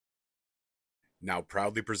now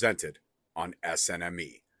proudly presented on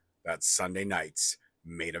SNME. That's Sunday night's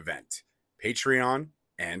main event, Patreon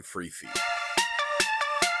and free feed.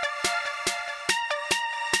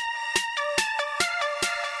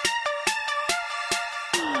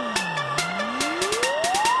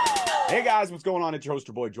 Hey guys, what's going on? It's your host,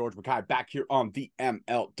 your boy George Mackay, back here on the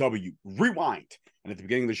MLW Rewind. And at the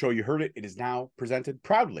beginning of the show, you heard it. It is now presented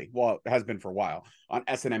proudly, well, it has been for a while, on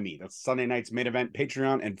SNME. That's Sunday night's main event,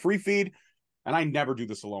 Patreon, and free feed. And I never do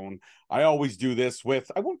this alone. I always do this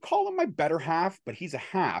with, I won't call him my better half, but he's a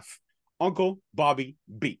half, Uncle Bobby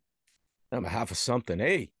B. I'm a half of something.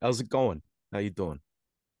 Hey, how's it going? How you doing?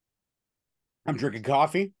 I'm drinking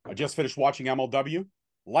coffee. I just finished watching MLW.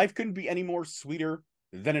 Life couldn't be any more sweeter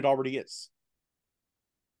than it already is.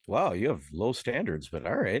 Wow, you have low standards, but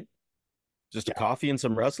all right. Just a Yeah. coffee and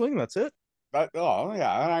some wrestling. That's it. Oh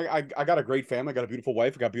yeah, I got a great family. I got a beautiful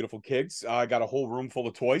wife. I got beautiful kids. I got a whole room full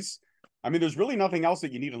of toys. I mean, there's really nothing else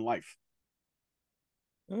that you need in life.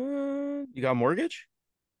 You got a mortgage?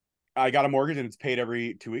 I got a mortgage and it's paid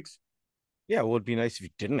every 2 weeks. Yeah, well, it'd be nice if you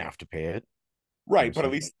didn't have to pay it. You know Right, what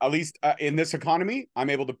but I'm at least in this economy, I'm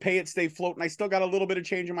able to pay it, stay afloat, and I still got a little bit of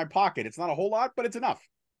change in my pocket. It's not a whole lot, but it's enough.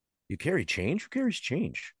 You carry change? Who carries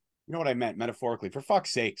change? You know what I meant metaphorically? For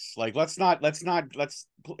fuck's sakes, like let's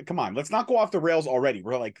come on, let's not go off the rails already.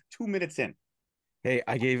 We're like 2 minutes in. Hey,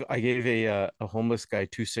 I gave a homeless guy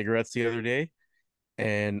 2 cigarettes the other day,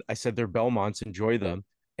 and I said they're Belmonts, enjoy them.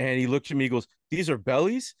 And he looked at me, he goes, "These are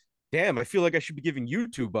bellies? Damn, I feel like I should be giving you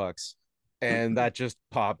 $2." And that just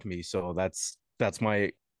popped me. So that's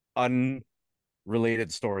my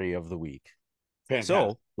unrelated story of the week. Fantastic.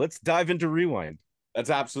 So let's dive into rewind.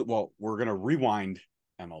 That's absolute. Well, we're gonna rewind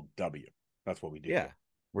MLW. That's what we do Yeah, here.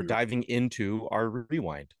 we're diving into our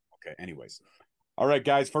rewind. Okay. Anyways, all right,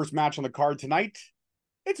 guys. First match on the card tonight.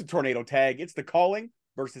 It's a tornado tag. It's the Calling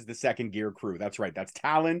versus the Second Gear Crew. That's right. That's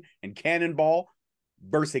Talon and Cannonball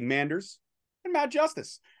versus Manders and Matt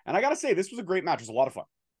Justice. And I gotta say, this was a great match. It was a lot of fun.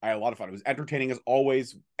 I had a lot of fun. It was entertaining as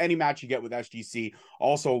always. Any match you get with SGC.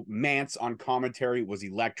 Also, Mance on commentary was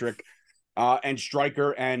electric. And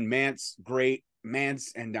Stryker and Mance, great.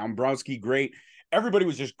 Mance and Dombrowski, great. Everybody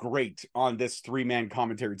was just great on this three-man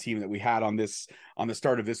commentary team that we had on the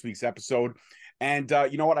start of this week's episode. And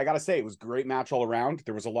you know what? I got to say, it was a great match all around.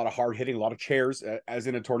 There was a lot of hard hitting, a lot of chairs, as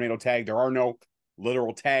in a tornado tag. There are no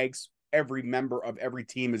literal tags. Every member of every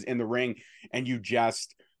team is in the ring, and you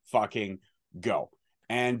just fucking go.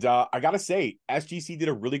 And I got to say, SGC did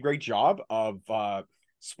a really great job of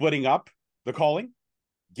splitting up the Calling,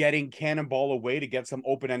 getting Cannonball away to get some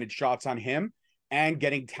open-ended shots on him, and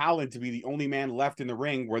getting Talon to be the only man left in the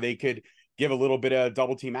ring where they could give a little bit of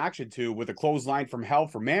double team action to, with a clothesline from Hell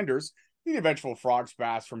for Manders, the eventual frog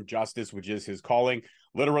splash from Justice, which is his Calling,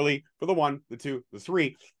 literally for the 1, the 2, the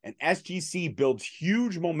 3. And SGC builds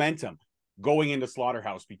huge momentum going into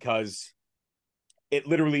Slaughterhouse because it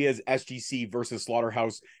literally is SGC versus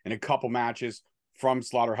Slaughterhouse in a couple matches from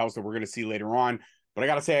Slaughterhouse that we're going to see later on. But I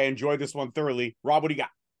got to say, I enjoyed this one thoroughly. Rob, what do you got?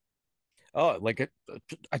 Oh, like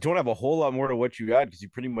I don't have a whole lot more to what you got because you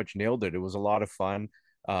pretty much nailed it. It was a lot of fun.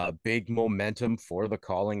 Big momentum for the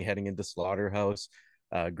Calling heading into Slaughterhouse.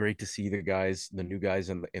 Great to see the new guys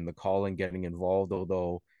in the Calling getting involved.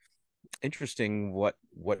 Although interesting what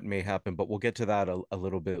may happen, but we'll get to that a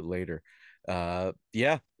little bit later.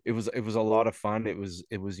 Yeah, it was a lot of fun. It was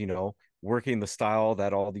working the style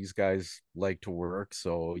that all these guys like to work,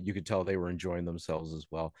 so you could tell they were enjoying themselves as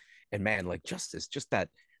well. And man, like Justice, just that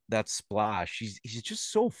splash, he's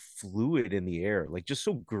just so fluid in the air, like just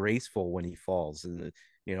so graceful when he falls. And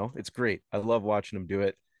it's great. I love watching him do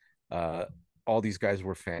it. uh all these guys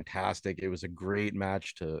were fantastic. It was a great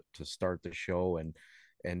match to start the show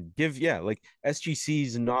and give, yeah, like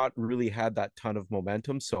SGC's not really had that ton of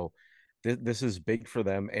momentum, so this is big for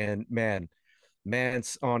them. And man,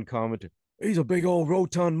 Mance on commentary, he's a big old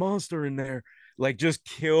rotund monster in there, like just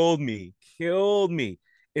killed me.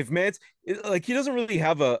 If Mance, like, he doesn't really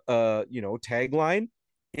have a tagline.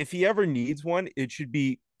 If he ever needs one, it should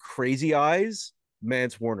be Crazy Eyes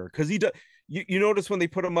Mance Warner, because he does. You notice when they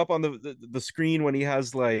put him up on the screen when he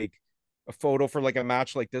has like a photo for like a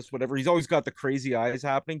match like this, whatever, he's always got the crazy eyes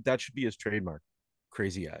happening. That should be his trademark.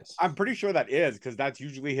 Crazy eyes. I'm pretty sure that is, because that's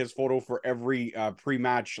usually his photo for every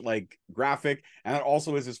pre-match like graphic, and that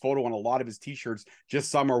also is his photo on a lot of his t-shirts.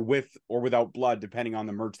 Just some are with or without blood, depending on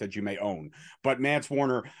the merch that you may own. But Mance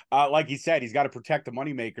Warner, like he said, he's got to protect the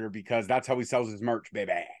moneymaker because that's how he sells his merch,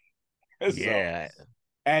 baby. So, Yeah.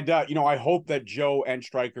 and I hope that Joe and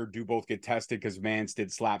Stryker do both get tested, because Mance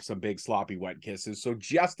did slap some big sloppy wet kisses. So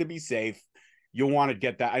just to be safe, you'll want to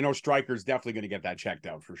get that. I know Stryker's definitely going to get that checked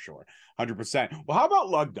out for sure. 100%. Well, how about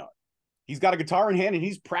Lug Dog? He's got a guitar in hand and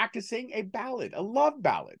he's practicing a ballad, a love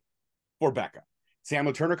ballad for Becca.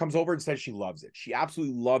 Samuel Turner comes over and says she loves it. She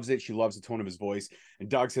absolutely loves it. She loves the tone of his voice. And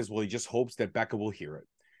Doug says, well, he just hopes that Becca will hear it.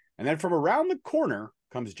 And then from around the corner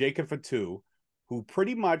comes Jacob Fatu, who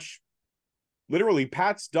pretty much literally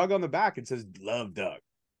pats Doug on the back and says, love Doug,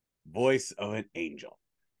 voice of an angel.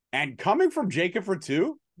 And coming from Jacob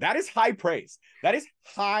Fatu, that is high praise. That is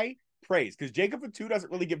high praise, because Jacob Fatu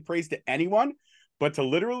doesn't really give praise to anyone, but to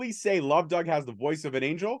literally say love Doug has the voice of an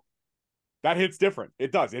angel, that hits different.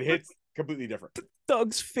 It does. It hits completely different.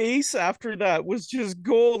 Doug's face after that was just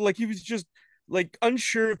gold. Like he was just like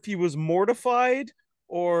unsure if he was mortified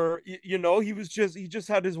or he just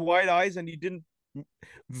had his wide eyes and he didn't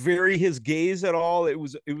vary his gaze at all. It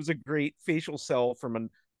was a great facial sell from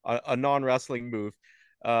a non-wrestling move.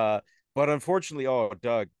 But unfortunately, oh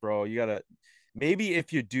Doug, bro, you gotta, maybe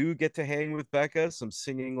if you do get to hang with Becca, some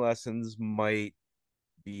singing lessons might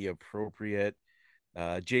be appropriate.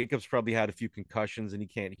 Jacob's probably had a few concussions and he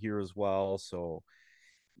can't hear as well. So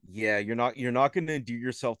yeah, you're not going to do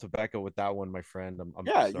yourself to Becca with that one, my friend. I'm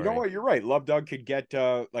Yeah, sorry. you know what? You're right. Love Doug could get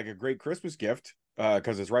like a great Christmas gift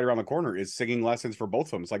because it's right around the corner. Is singing lessons for both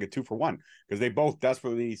of them. It's like a 2-for-1 because they both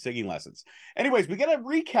desperately need singing lessons. Anyways, we get a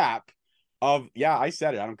recap of, yeah, I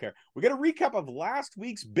said it. I don't care. We get a recap of last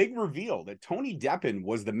week's big reveal that Tony Deppen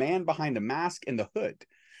was the man behind the mask and the hood,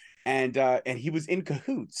 and he was in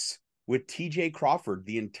cahoots with TJ Crawford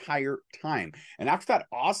the entire time. And after that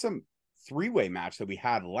awesome three-way match that we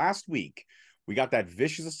had last week, we got that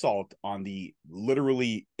vicious assault on the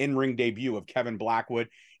literally in-ring debut of Kevin Blackwood,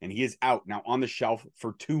 and he is out now on the shelf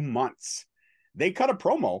for 2 months. They cut a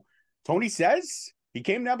promo. Tony says he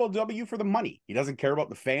came to MLW for the money. He doesn't care about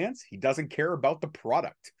the fans. He doesn't care about the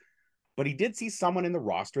product. But he did see someone in the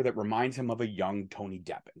roster that reminds him of a young Tony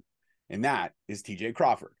Deppen, and that is TJ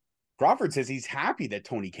Crawford. Crawford says he's happy that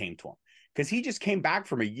Tony came to him because he just came back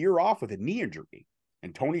from a year off with a knee injury.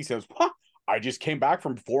 And Tony says, I just came back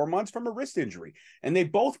from 4 months from a wrist injury. And they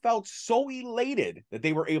both felt so elated that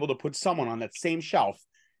they were able to put someone on that same shelf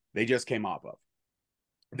they just came off of.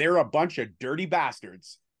 They're a bunch of dirty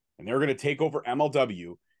bastards, and they're going to take over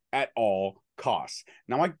MLW at all costs.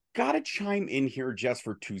 Now, I got to chime in here just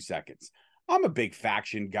for 2 seconds. I'm a big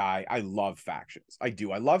faction guy. I love factions. I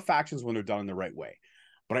do. I love factions when they're done in the right way.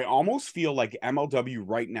 But I almost feel like MLW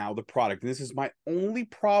right now, the product, and this is my only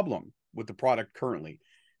problem with the product currently,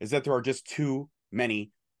 is that there are just too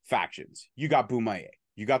many factions. You got Bumaye,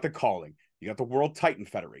 you got the Calling, you got the World Titan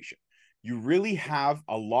Federation. You really have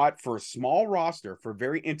a lot for a small roster, for a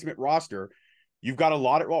very intimate roster. You've got a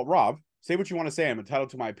lot of, well, Rob, say what you want to say. I'm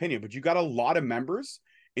entitled to my opinion, but you got a lot of members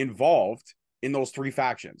involved in those 3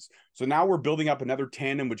 factions. So now we're building up another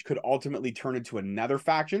tandem, which could ultimately turn into another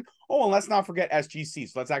faction. Oh, and let's not forget SGC.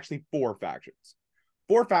 So that's actually 4 factions.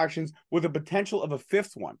 4 factions with a potential of a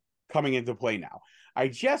 5th one coming into play now. I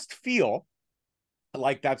just feel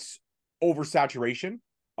like that's oversaturation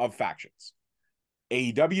of factions.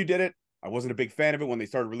 AEW did it. I wasn't a big fan of it when they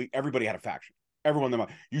started really. Everybody had a faction. Everyone,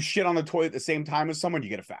 you shit on the toilet at the same time as someone, you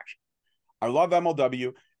get a faction. I love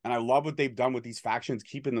MLW, and I love what they've done with these factions,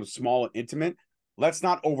 keeping them small and intimate. Let's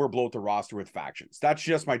not overbloat the roster with factions. That's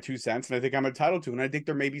just my 2 cents, and I think I'm entitled to. And I think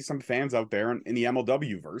there may be some fans out there in the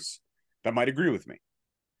MLW verse that might agree with me.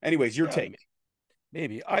 Anyways, your take.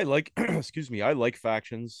 Maybe I like, excuse me, I like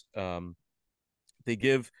factions. They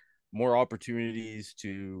give more opportunities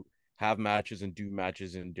to have matches and do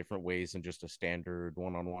matches in different ways than just a standard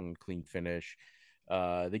one-on-one clean finish.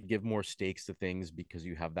 They give more stakes to things because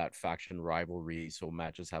you have that faction rivalry, so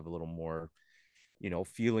matches have a little more,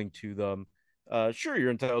 feeling to them. Sure, you're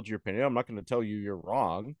entitled to your opinion. I'm not going to tell you you're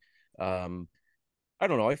wrong. I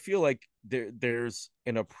don't know. I feel like there's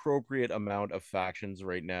an appropriate amount of factions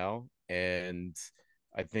right now, and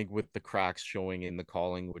I think with the cracks showing in the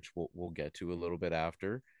Calling, which we'll get to a little bit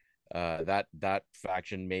after, that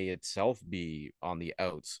faction may itself be on the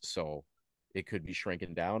outs, so it could be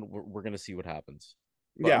shrinking down. We're going to see what happens.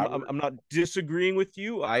 But Yeah, I'm not disagreeing with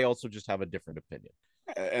you. I also just have a different opinion.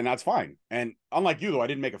 And that's fine. And unlike you, though, I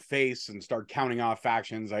didn't make a face and start counting off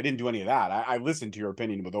factions. I didn't do any of that. I listened to your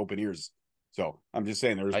opinion with open ears. So I'm just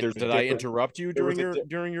saying, Did I interrupt you during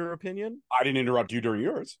your opinion? I didn't interrupt you during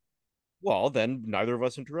yours. Well, then neither of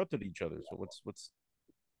us interrupted each other. So what's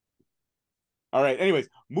all right. Anyways,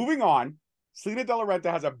 moving on. Selena De La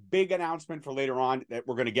Renta has a big announcement for later on that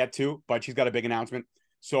we're going to get to, but she's got a big announcement.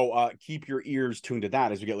 So keep your ears tuned to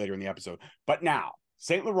that as we get later in the episode. But now,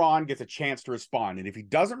 St. Laurent gets a chance to respond. And if he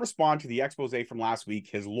doesn't respond to the expose from last week,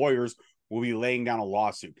 his lawyers will be laying down a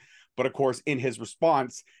lawsuit. But of course, in his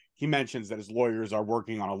response, he mentions that his lawyers are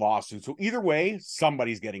working on a lawsuit. So either way,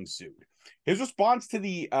 somebody's getting sued. His response to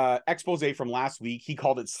the expose from last week, he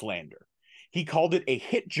called it slander. He called it a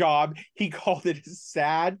hit job. He called it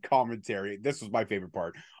sad commentary. This was my favorite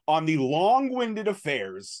part on the long-winded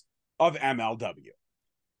affairs of MLW.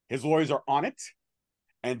 His lawyers are on it,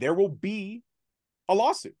 and there will be a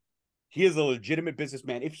lawsuit. He is a legitimate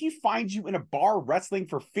businessman. If he finds you in a bar wrestling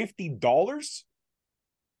for $50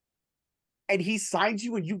 and he signs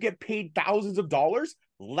you and you get paid thousands of dollars,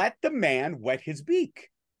 let the man wet his beak.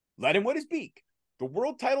 Let him wet his beak. The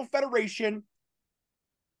World Title Federation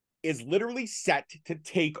is literally set to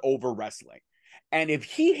take over wrestling. And if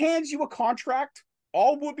he hands you a contract,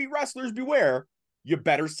 all would-be wrestlers beware, you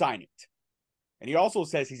better sign it. And he also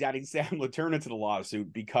says he's adding Sam Laterna to the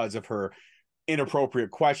lawsuit because of her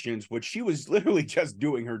inappropriate questions, which she was literally just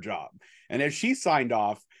doing her job. And as she signed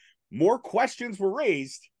off, more questions were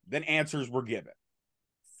raised than answers were given.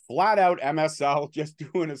 Flat out MSL just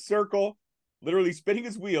doing a circle, literally spinning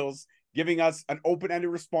his wheels, giving us an open-ended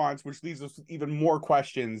response, which leaves us with even more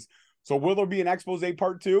questions. So will there be an expose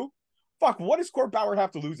part 2? Fuck, what does Court Bauer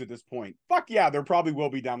have to lose at this point? Fuck yeah, there probably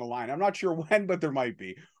will be down the line. I'm not sure when, but there might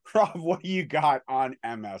be. Rob, what do you got on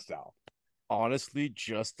MSL? Honestly,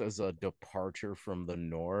 just as a departure from the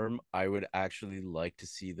norm, I would actually like to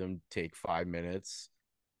see them take 5 minutes,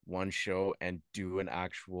 one show, and do an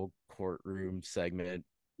actual courtroom segment,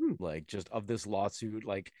 like just of this lawsuit.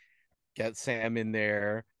 Like, get Sam in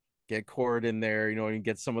there, get Court in there, and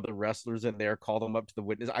get some of the wrestlers in there, call them up to the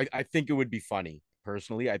witness. I think it would be funny.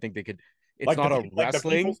 Personally, I think they could. It's like not a like the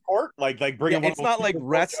wrestling People's Court, like bring yeah, in one of it's those not like People's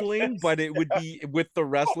Court wrestling, judges. but it would be with the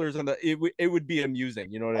wrestlers and it would be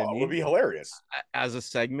amusing. You know what I It would mean? be hilarious. As a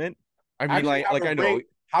segment. I mean, Actually, I know.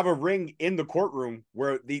 Have a ring in the courtroom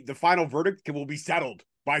where the final verdict will be settled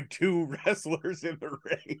by 2 wrestlers in the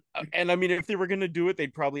ring. And I mean, if they were gonna do it,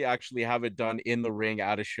 they'd probably actually have it done in the ring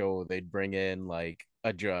at a show. They'd bring in like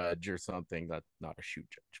a judge or something. That's not a shoot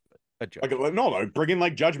judge, but a judge. Like bring in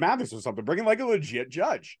like Judge Mathis or something. Bring in like a legit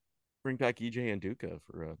judge. Bring back EJ and Duca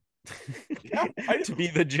for yeah, to be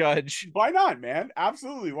the judge. Why not, man?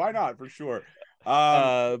 Absolutely, why not? For sure.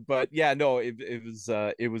 But yeah, no, it was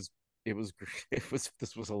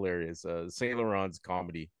this was hilarious. Saint Laurent's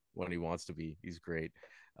comedy when he wants to be, he's great.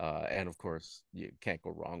 And of course, you can't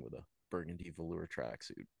go wrong with a burgundy velour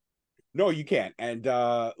tracksuit. No, you can't. And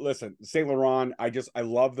listen, Saint Laurent, I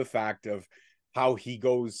love the fact of how he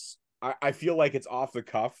goes. I feel like it's off the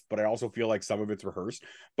cuff, but I also feel like some of it's rehearsed.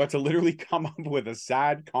 But to literally come up with a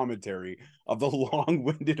sad commentary of the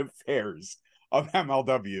long-winded affairs of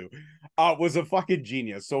MLW was a fucking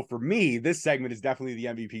genius. So for me, this segment is definitely the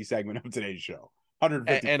MVP segment of today's show.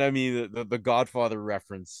 150. And I mean the Godfather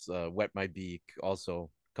reference, wet my beak, also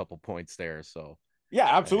a couple points there. So yeah,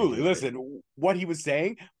 absolutely. Listen, what he was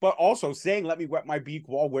saying, but also saying "let me wet my beak"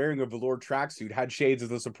 while wearing a velour tracksuit had shades of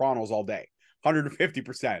The Sopranos all day.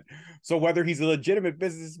 150%. So whether he's a legitimate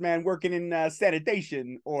businessman working in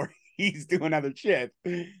sanitation or he's doing other shit,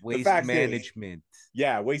 waste management.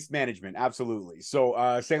 Waste management. Absolutely.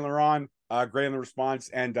 So Saint Laurent, great in the response,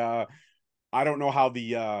 and I don't know how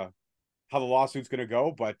the lawsuit's gonna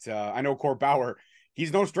go, but I know Court Bauer,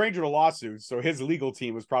 he's no stranger to lawsuits, so his legal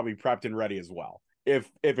team was probably prepped and ready as well.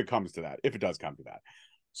 If it comes to that, if it does come to that.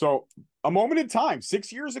 So a moment in time,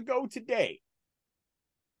 6 years ago today,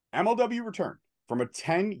 MLW returned from a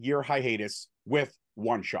 10-year hiatus with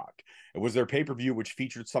One Shot. It was their pay-per-view, which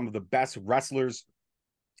featured some of the best wrestlers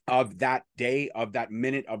of that day, of that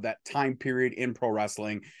minute, of that time period in pro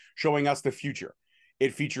wrestling, showing us the future.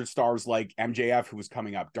 It featured stars like MJF, who was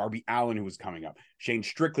coming up, Darby Allin, who was coming up, Shane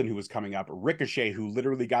Strickland, who was coming up, Ricochet, who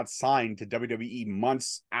literally got signed to WWE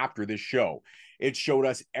months after this show. It showed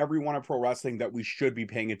us everyone in pro wrestling that we should be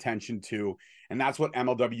paying attention to, and that's what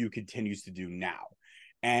MLW continues to do now.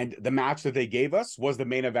 And the match that they gave us was the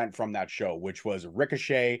main event from that show, which was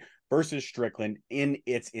Ricochet versus Strickland in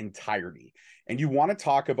its entirety. And you want to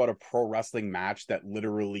talk about a pro wrestling match that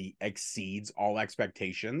literally exceeds all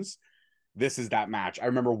expectations. This is that match. I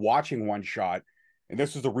remember watching One Shot, and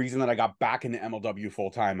this was the reason that I got back into MLW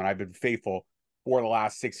full time, and I've been faithful for the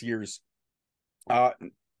last 6 years.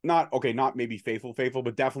 Not maybe faithful,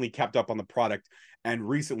 but definitely kept up on the product. And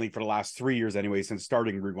recently, for the last 3 years anyway, since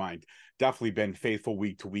starting Rewind, definitely been faithful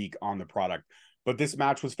week to week on the product. But this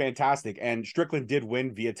match was fantastic, and Strickland did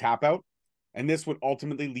win via tap out, and this would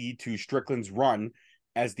ultimately lead to Strickland's run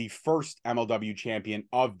as the first MLW champion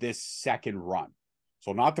of this second run.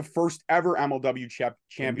 So not the first ever MLW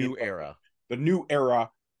champion. The new era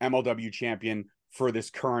MLW champion for this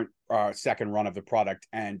current second run of the product.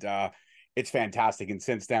 And it's fantastic. And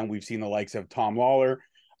since then, we've seen the likes of Tom Lawler,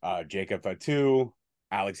 Jacob Fatu,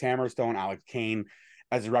 Alex Hammerstone, Alex Kane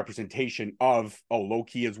as a representation of, Low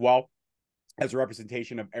Key as well. as a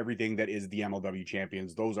representation of everything that is the MLW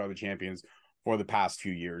champions. Those are the champions for the past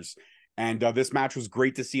few years. And this match was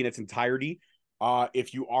great to see in its entirety.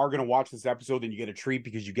 If you are going to watch this episode, then you get a treat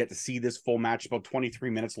because you get to see this full match, about 23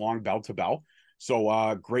 minutes long, bell to bell.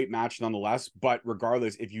 So great match nonetheless. But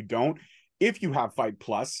regardless, if you don't, if you have Fight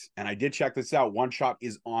Plus, and I did check this out, One Shot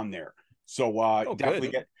is on there. So you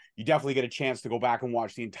definitely get a chance to go back and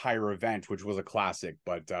watch the entire event, which was a classic.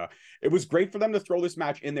 But it was great for them to throw this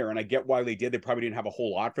match in there, and I get why they did. They probably didn't have a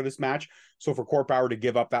whole lot for this match. So for Core Power to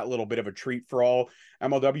give up that little bit of a treat for all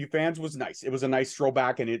MLW fans was nice. It was a nice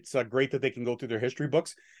throwback, and it's great that they can go through their history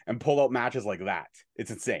books and pull out matches like that. It's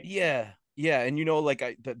insane. Yeah, and like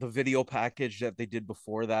the video package that they did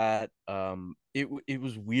before that, it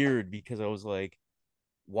was weird because I was like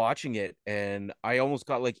watching it and I almost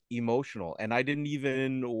got like emotional, and I didn't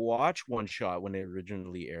even watch One Shot when it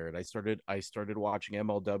originally aired. I started watching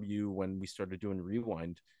MLW when we started doing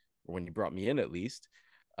Rewind, or when you brought me in at least,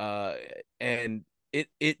 uh, and it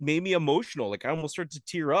made me emotional. Like I almost started to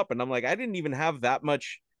tear up, and I'm like, I didn't even have that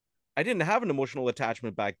much. I didn't have an emotional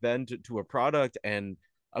attachment back then to a product, and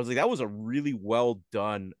I was like, that was a really well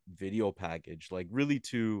done video package, like really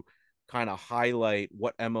to kind of highlight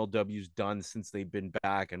what MLW's done since they've been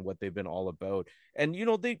back and what they've been all about. And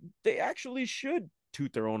they actually should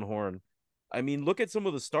toot their own horn. I mean, look at some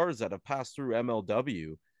of the stars that have passed through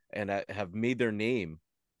MLW and have made their name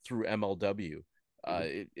through MLW.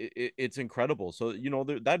 It's incredible. So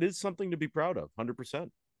that is something to be proud of, 100%.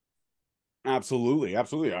 Absolutely,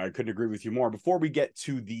 absolutely. I couldn't agree with you more. Before we get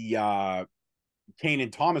to the Kane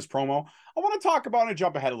and Thomas promo, I want to talk about and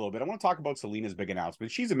jump ahead a little bit. I want to talk about Selena's big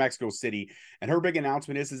announcement. She's in Mexico City, and her big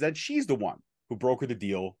announcement is that she's the one who brokered the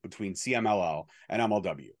deal between CMLL and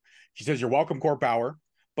MLW. She says, "You're welcome, Core Power,"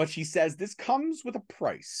 but she says this comes with a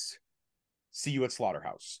price. See you at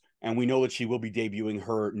Slaughterhouse. And we know that she will be debuting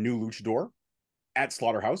her new luchador at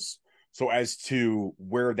Slaughterhouse. So as to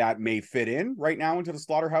where that may fit in right now into the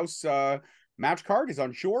Slaughterhouse match card is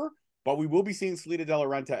unsure, but we will be seeing Salida De La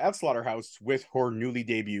Renta at Slaughterhouse with her newly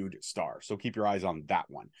debuted star. So keep your eyes on that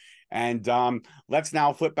one. And let's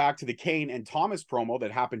now flip back to the Kane and Thomas promo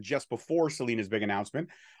that happened just before Selena's big announcement.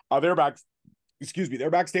 They're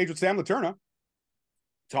backstage with Sam Laterna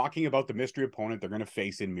talking about the mystery opponent they're going to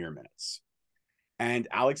face in mere minutes. And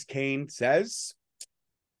Alex Kane says,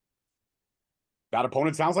 that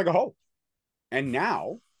opponent sounds like a hoe. And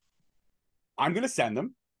now I'm going to send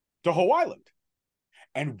them to Hoe Island.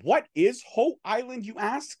 And what is Hoe Island, you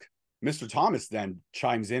ask? Mr. Thomas then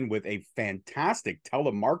chimes in with a fantastic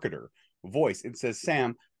telemarketer voice and says,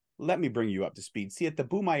 Sam, let me bring you up to speed. See, at the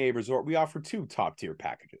Boumaye Resort, we offer 2 top-tier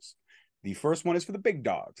packages. The first one is for the big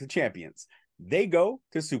dogs, the champions. They go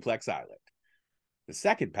to Suplex Island. The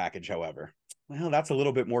second package, however, well, that's a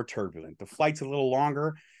little bit more turbulent. The flight's a little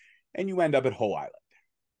longer, and you end up at Hoe Island.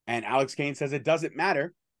 And Alex Kane says it doesn't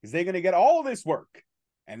matter because they're going to get all this work.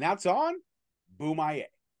 And that's on Boumaye.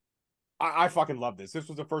 I fucking love this. This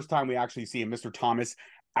was the first time we actually see Mr. Thomas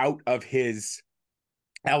out of his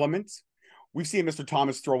element. We've seen Mr.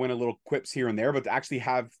 Thomas throw in a little quips here and there, but to actually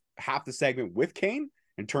have half the segment with Kane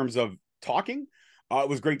in terms of talking, it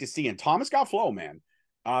was great to see. And Thomas got flow, man.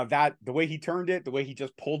 The way he turned it, the way he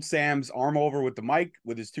just pulled Sam's arm over with the mic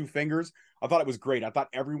with his 2 fingers, I thought it was great. I thought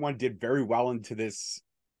everyone did very well into this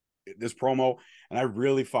promo, and I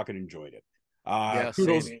really fucking enjoyed it.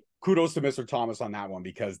 Kudos to Mr. Thomas on that one,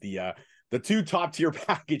 because the 2 top-tier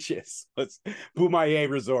packages was Boumaye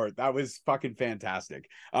Resort. That was fucking fantastic.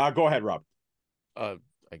 Go ahead, Rob. I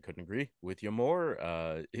couldn't agree with you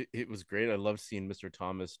more. It was great. I love seeing Mr.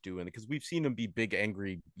 Thomas doing it, because we've seen him be big,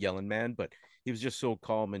 angry, yelling man, but he was just so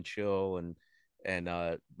calm and chill, and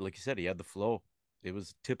like you said, he had the flow. It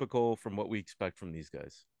was typical from what we expect from these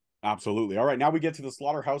guys. Absolutely. All right, now we get to the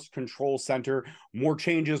Slaughterhouse Control Center. More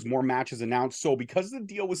changes, more matches announced. So because of the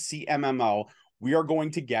deal with CMML, we are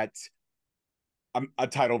going to get a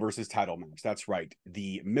title versus title match. That's right.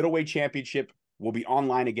 The middleweight championship will be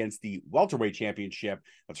online against the welterweight championship.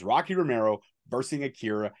 That's Rocky Romero versus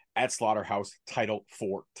Akira at Slaughterhouse, title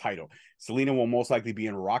for title. Selena will most likely be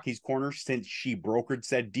in Rocky's corner since she brokered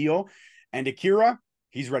said deal. And Akira,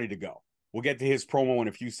 he's ready to go. We'll get to his promo in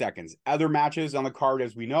a few seconds. Other matches on the card,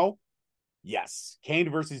 as we know, yes, Kane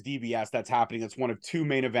versus DBS. That's happening. That's one of 2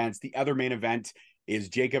 main events. The other main event is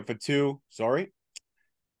Jacob Fatu. Sorry,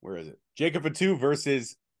 where is it? Jacob Fatu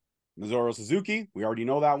versus Minoru Suzuki. We already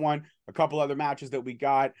know that one. A couple other matches that we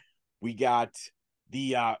got. We got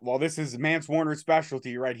the this is Mance Warner's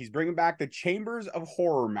specialty, right? He's bringing back the Chambers of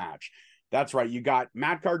Horror match. That's right. You got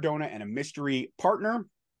Matt Cardona and a mystery partner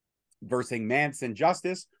versus Mance and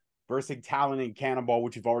Justice versus Talon and Cannonball,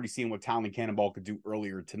 which you've already seen what Talon and Cannonball could do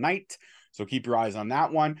earlier tonight. So keep your eyes on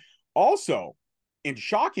that one. Also, in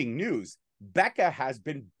shocking news, Becca has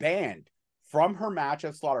been banned from her match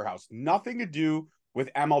at Slaughterhouse. Nothing to do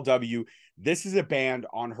with MLW. This is a ban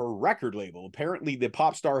on her record label. Apparently, the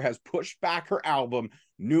pop star has pushed back her album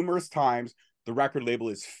numerous times. The record label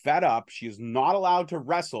is fed up. She is not allowed to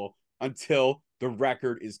wrestle until the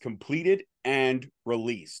record is completed and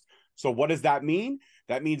released. So what does that mean?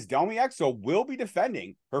 That means Delmi Exo will be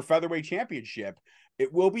defending her featherweight championship.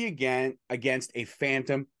 It will be again against a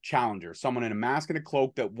phantom challenger, someone in a mask and a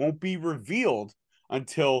cloak that won't be revealed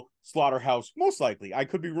until Slaughterhouse, most likely. I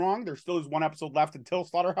could be wrong. There still is one episode left until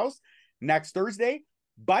Slaughterhouse next Thursday,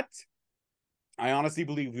 but I honestly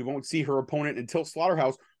believe we won't see her opponent until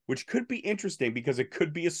Slaughterhouse, which could be interesting because it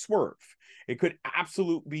could be a swerve. It could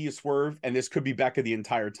absolutely be a swerve, and this could be Becca the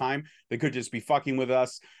entire time. They could just be fucking with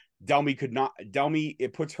us. Delmi could not. Delmi,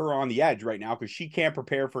 it puts her on the edge right now because she can't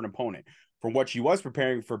prepare for an opponent. From what she was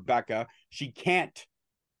preparing for Becca, she can't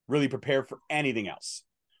really prepare for anything else.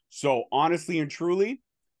 So honestly and truly,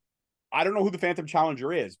 I don't know who the Phantom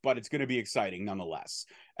Challenger is, but it's going to be exciting nonetheless.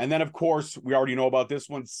 And then, of course, we already know about this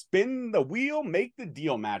one. Spin the wheel, make the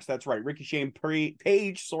deal match. That's right. Ricky Shane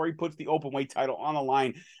Page, puts the open weight title on the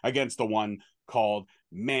line against the one called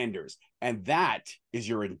Manders. And that is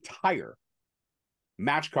your entire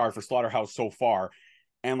match card for Slaughterhouse so far.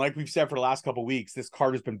 And like we've said for the last couple of weeks, this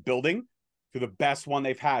card has been building to the best one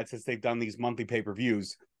they've had since they've done these monthly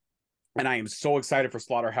pay-per-views. And I am so excited for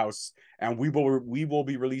Slaughterhouse. And we will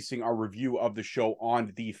be releasing our review of the show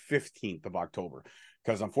on the 15th of October.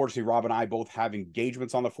 Because unfortunately, Rob and I both have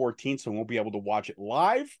engagements on the 14th, so we won't be able to watch it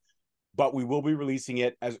live. But we will be releasing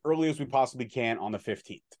it as early as we possibly can on the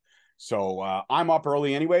 15th. So I'm up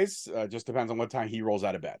early anyways. Just depends on what time he rolls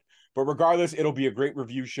out of bed. But regardless, it'll be a great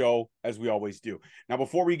review show, as we always do. Now,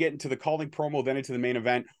 before we get into the calling promo, then into the main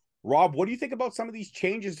event, Rob, what do you think about some of these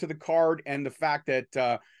changes to the card and the fact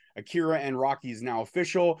that Akira and Rocky is now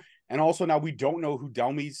official? And also now we don't know who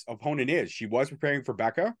Delmi's opponent is. She was preparing for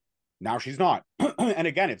Becca. Now she's not. And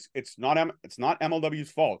again, it's not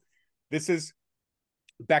MLW's fault. This is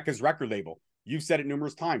Becca's record label. You've said it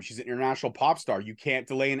numerous times. She's an international pop star. You can't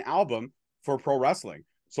delay an album for pro wrestling.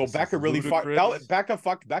 So this Becca really Becca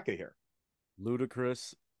fucked Becca here.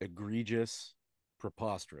 Ludicrous, egregious,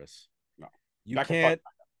 preposterous. No. You can't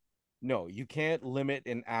you can't limit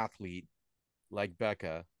an athlete like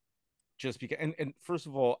Becca just because and first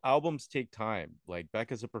of all, albums take time. Like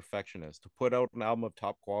Becca's a perfectionist. To put out an album of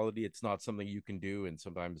top quality, it's not something you can do in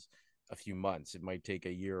sometimes a few months. It might take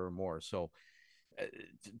a year or more. So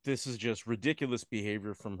this is just ridiculous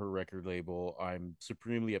behavior from her record label. I'm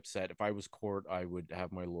supremely upset. If I was court, I would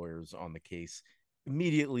have my lawyers on the case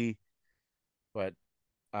immediately, but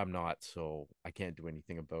I'm not, so I can't do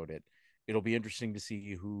anything about it. It'll be interesting to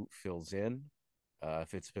see who fills in.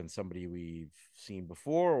 If it's been somebody we've seen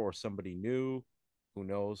before or somebody new, who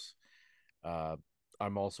knows?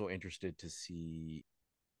 I'm also interested to see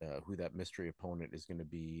who that mystery opponent is going to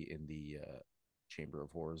be in the Chamber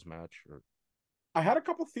of Horrors match. Or I had a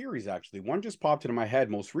couple theories, actually. One just popped into my head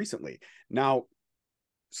most recently. Now,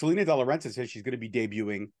 Selena De La Renta says she's going to be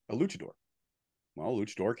debuting a luchador. Well, a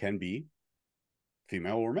luchador can be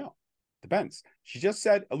female or male. Depends. She just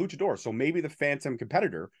said a luchador. So maybe the Phantom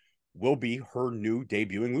competitor will be her new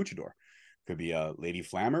debuting luchador. Could be a Lady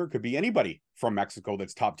Flammer. Could be anybody from Mexico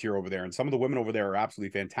that's top tier over there. And some of the women over there are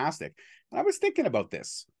absolutely fantastic. And I was thinking about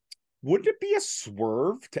this. Wouldn't it be a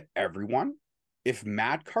swerve to everyone if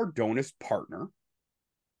Matt Cardona's partner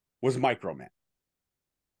was Microman?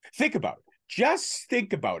 Think about it. Just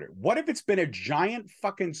think about it. What if it's been a giant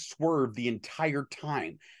fucking swerve the entire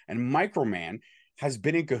time and Microman has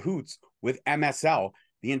been in cahoots with MSL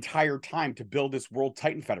the entire time to build this World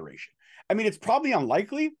Titan Federation? I mean, it's probably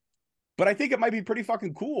unlikely, but I think it might be pretty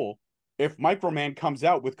fucking cool if Microman comes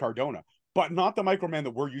out with Cardona, but not the Microman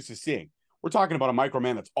that we're used to seeing. We're talking about a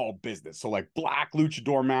Microman that's all business. So like black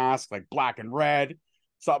luchador mask, like black and red,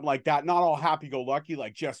 something like that. Not all happy-go-lucky,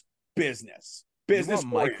 like just business. Business. You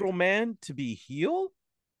want Microman to be heel?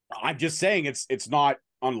 I'm just saying it's not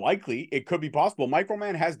unlikely. It could be possible.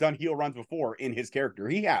 Microman has done heel runs before in his character.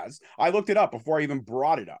 He has. I looked it up before I even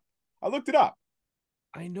brought it up. I looked it up.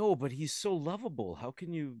 I know, but he's so lovable. How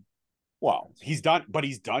can you? Well, he's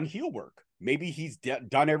done heel work. Maybe he's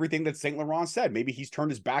done everything that Saint Laurent said. Maybe he's turned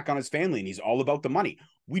his back on his family and he's all about the money.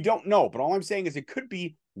 We don't know, but all I'm saying is it could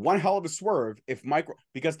be one hell of a swerve if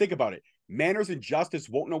because think about it. Manners and Justice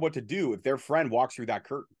won't know what to do if their friend walks through that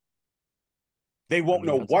curtain. They won't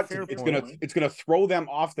know what to, it's gonna throw them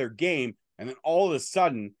off their game, and then all of a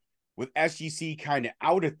sudden, with SGC kind of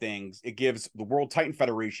out of things, it gives the World Titan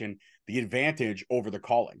Federation the advantage over the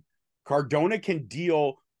calling. Cardona can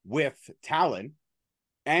deal with Talon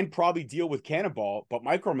and probably deal with Cannonball, but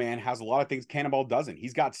Microman has a lot of things Cannonball doesn't.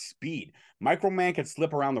 He's got speed. Microman can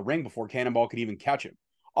slip around the ring before Cannonball can even catch him.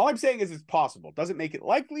 All I'm saying is it's possible. Doesn't make it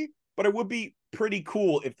likely, but it would be pretty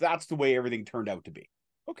cool if that's the way everything turned out to be.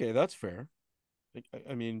 Okay, that's fair.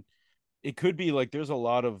 I mean, it could be like there's a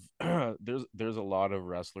lot of there's a lot of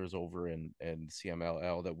wrestlers over in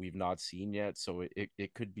CMLL that we've not seen yet, so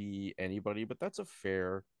it could be anybody, but that's a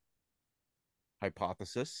fair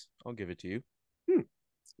hypothesis. I'll give it to you.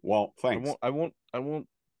 Well, I thanks. won't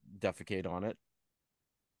defecate on it.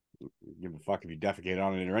 Give a fuck if you defecate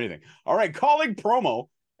on it or anything. All right, calling promo.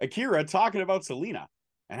 Akira talking about Selena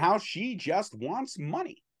and how she just wants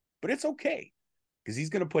money, but it's okay because he's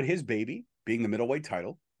going to put his baby, being the middleweight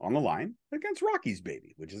title, on the line against Rocky's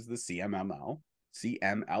baby, which is the CMLL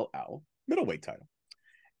middleweight title.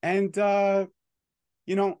 And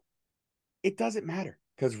you know, it doesn't matter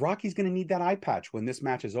because Rocky's going to need that eye patch when this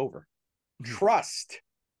match is over. Trust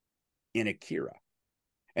in Akira.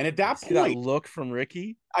 And at that point, that look from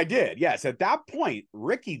Ricky, I did. Yes. At that point,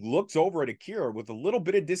 Ricky looks over at Akira with a little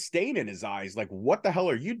bit of disdain in his eyes. Like, what the hell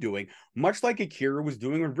are you doing? Much like Akira was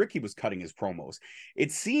doing when Ricky was cutting his promos.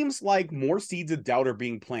 It seems like more seeds of doubt are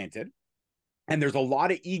being planted. And there's a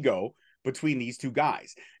lot of ego between these two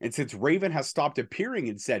guys. And since Raven has stopped appearing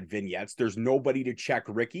in said vignettes, there's nobody to check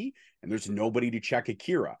Ricky and there's nobody to check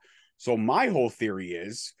Akira. So my whole theory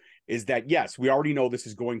is that, yes, we already know this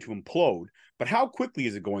is going to implode, but how quickly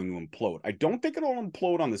is it going to implode? I don't think it'll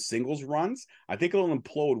implode on the singles runs. I think it'll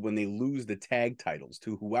implode when they lose the tag titles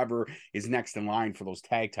to whoever is next in line for those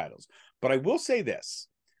tag titles. But I will say this.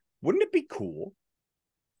 Wouldn't it be cool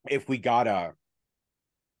if we got a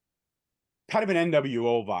kind of an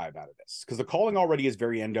NWO vibe out of this? Because the calling already is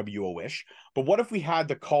very NWO-ish. But what if we had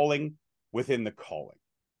the calling within the calling?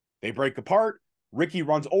 They break apart. Ricky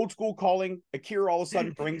runs old school calling. Akira all of a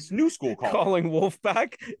sudden brings new school calling.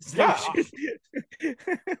 Wolfpack. Yeah.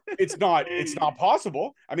 It's not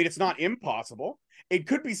possible. I mean, it's not impossible. It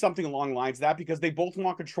could be something along the lines of that because they both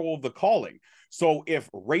want control of the calling. So if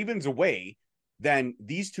Raven's away, then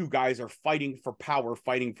these two guys are fighting for power,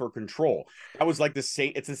 fighting for control. That was like it's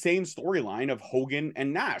the same storyline of Hogan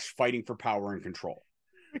and Nash fighting for power and control.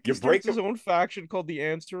 Ricky starts his own faction called the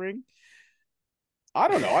Answering. I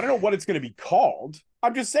don't know what it's going to be called.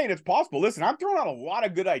 I'm just saying it's possible. Listen, I'm throwing out a lot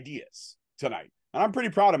of good ideas tonight, and I'm pretty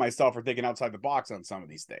proud of myself for thinking outside the box on some of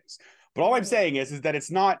these things. But all I'm saying is that it's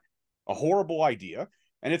not a horrible idea,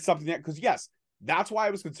 and it's something that, because yes, that's why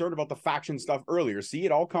I was concerned about the faction stuff earlier. See,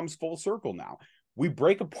 it all comes full circle now. We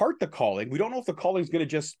break apart the calling. We don't know if the calling is going to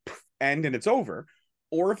just end and it's over,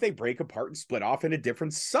 or if they break apart and split off into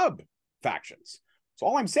different sub factions. So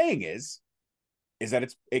all I'm saying is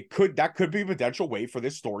that that could be a potential way for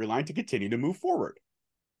this storyline to continue to move forward.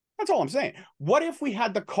 That's all I'm saying. What if we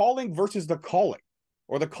had the calling versus the calling,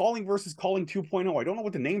 or the calling versus calling 2.0? I don't know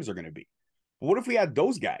what the names are going to be. But what if we had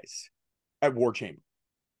those guys at War Chamber?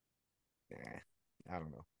 I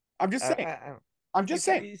don't know. I'm just saying. I'm just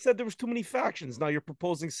saying. You said there was too many factions. Now you're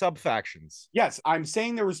proposing sub factions. Yes, I'm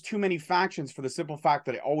saying there was too many factions for the simple fact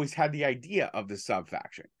that I always had the idea of the sub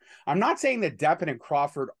faction. I'm not saying that Deppen and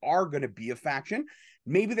Crawford are going to be a faction.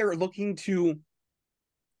 Maybe they're looking to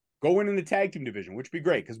go in the tag team division, which would be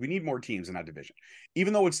great because we need more teams in that division.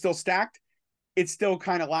 Even though it's still stacked, it's still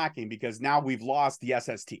kind of lacking because now we've lost the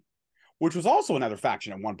SST, which was also another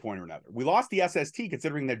faction at one point or another. We lost the SST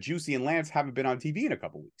considering that Juicy and Lance haven't been on TV in a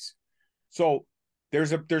couple weeks. So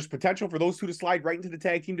there's potential for those two to slide right into the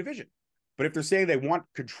tag team division. But if they're saying they want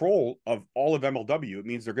control of all of MLW, it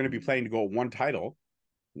means they're going to be planning to go one title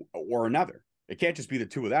or another. It can't just be the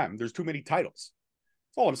two of them. There's too many titles.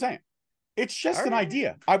 That's all I'm saying. It's just an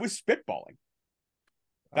idea. I was spitballing.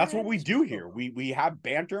 That's what we do here. We have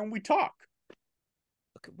banter and we talk.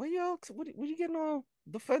 Okay, what are you getting all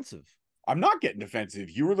defensive? I'm not getting defensive.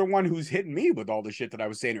 You were the one who's hitting me with all the shit that I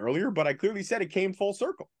was saying earlier, but I clearly said it came full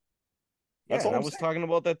circle. That's all I was talking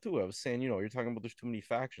about that too. I was saying, you're talking about there's too many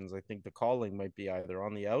factions. I think the calling might be either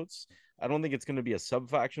on the outs. I don't think it's going to be a sub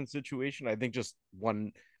faction situation. I think just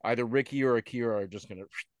one, either Ricky or Akira are just going to.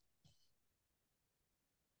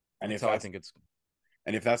 And if I think it's,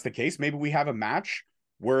 and if that's the case, maybe we have a match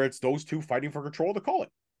where it's those two fighting for control of the calling,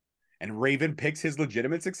 and Raven picks his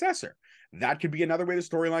legitimate successor. That could be another way the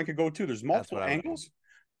storyline could go too. There's multiple angles,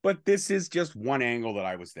 but this is just one angle that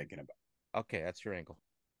I was thinking about. Okay, that's your angle.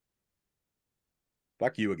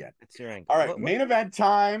 Fuck you again. That's your angle. All right, main event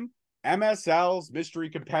time. MSL's mystery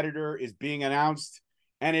competitor is being announced,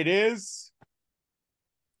 and it is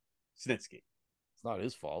Snitsky. It's not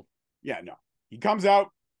his fault. Yeah, no. He comes out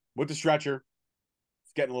with the stretcher.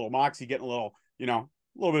 He's getting a little moxie, getting a little, a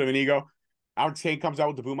little bit of an ego. Alex Kane comes out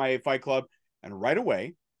with the Boom IA Fight Club, and right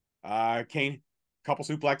away, Kane, couple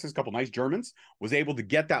suplexes, couple nice Germans, was able to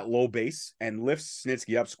get that low base and lifts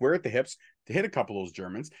Snitsky up square at the hips to hit a couple of those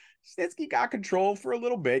Germans. Snitsky got control for a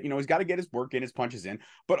little bit. He's got to get his work in, his punches in.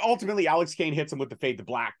 But ultimately, Alex Kane hits him with the Fade to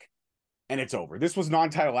Black, and it's over. This was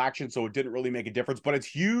non-title action, so it didn't really make a difference. But it's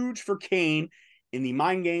huge for Kane in the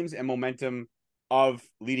mind games and momentum of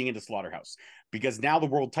leading into Slaughterhouse. Because now the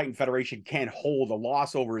World Titan Federation can't hold a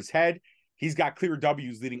loss over his head. He's got clear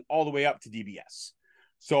W's leading all the way up to DBS.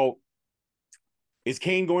 So is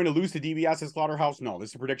Kane going to lose to DBS at Slaughterhouse? No,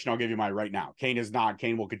 this is a prediction I'll give you mine right now. Kane is not.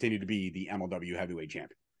 Kane will continue to be the MLW heavyweight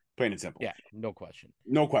champion. Plain and simple. Yeah, no question.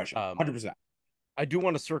 No question. 100%. I do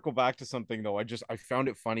want to circle back to something, though. I found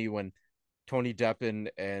it funny when Tony Deppen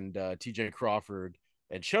and TJ Crawford,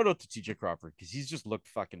 and shout out to TJ Crawford because he's just looked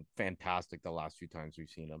fucking fantastic the last few times we've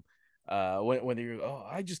seen him. When they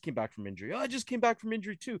I just came back from injury. Oh, I just came back from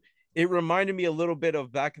injury too. It reminded me a little bit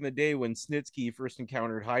of back in the day when Snitsky first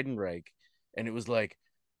encountered Heidenreich, and it was like,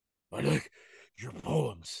 I like your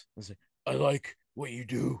poems. I was like, I like what you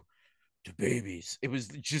do to babies. It was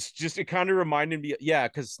just it kind of reminded me, yeah,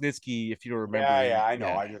 because Snitsky, if you don't remember, I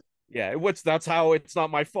know. That's how It's Not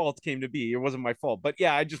My Fault came to be. It wasn't my fault, but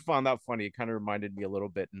yeah, I just found that funny. It kind of reminded me a little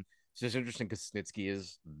bit, and it's just interesting because Snitsky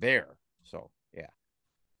is there. So yeah,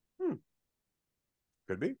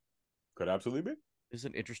 could be, could absolutely be. It's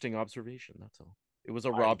an interesting observation. That's all. It was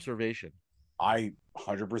a raw observation. I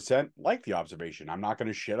 100% like the observation. I'm not going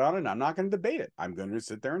to shit on it. I'm not going to debate it. I'm going to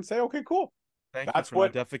sit there and say, okay, cool. That's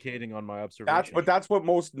what defecating on my observation. That's what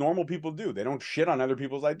most normal people do. They don't shit on other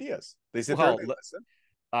people's ideas. They sit there and listen.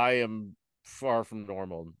 I am far from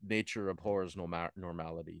normal. Nature abhors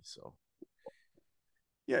normality. So,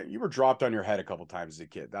 yeah, you were dropped on your head a couple times as a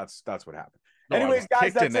kid. That's what happened. No, anyways,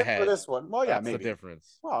 guys, that's it for this one. Well, yeah, that's maybe the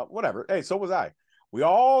difference. Well, whatever. Hey, so was I. We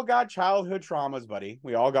all got childhood traumas, buddy.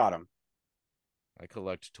 We all got them. I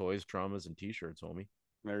collect toys, traumas, and T-shirts, homie.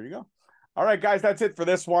 There you go. All right, guys, that's it for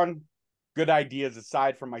this one. Good ideas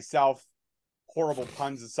aside from myself. Horrible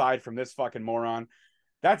puns aside from this fucking moron.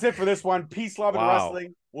 That's it for this one. Peace, love, and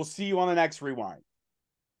wrestling. We'll see you on the next Rewind.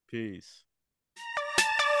 Peace.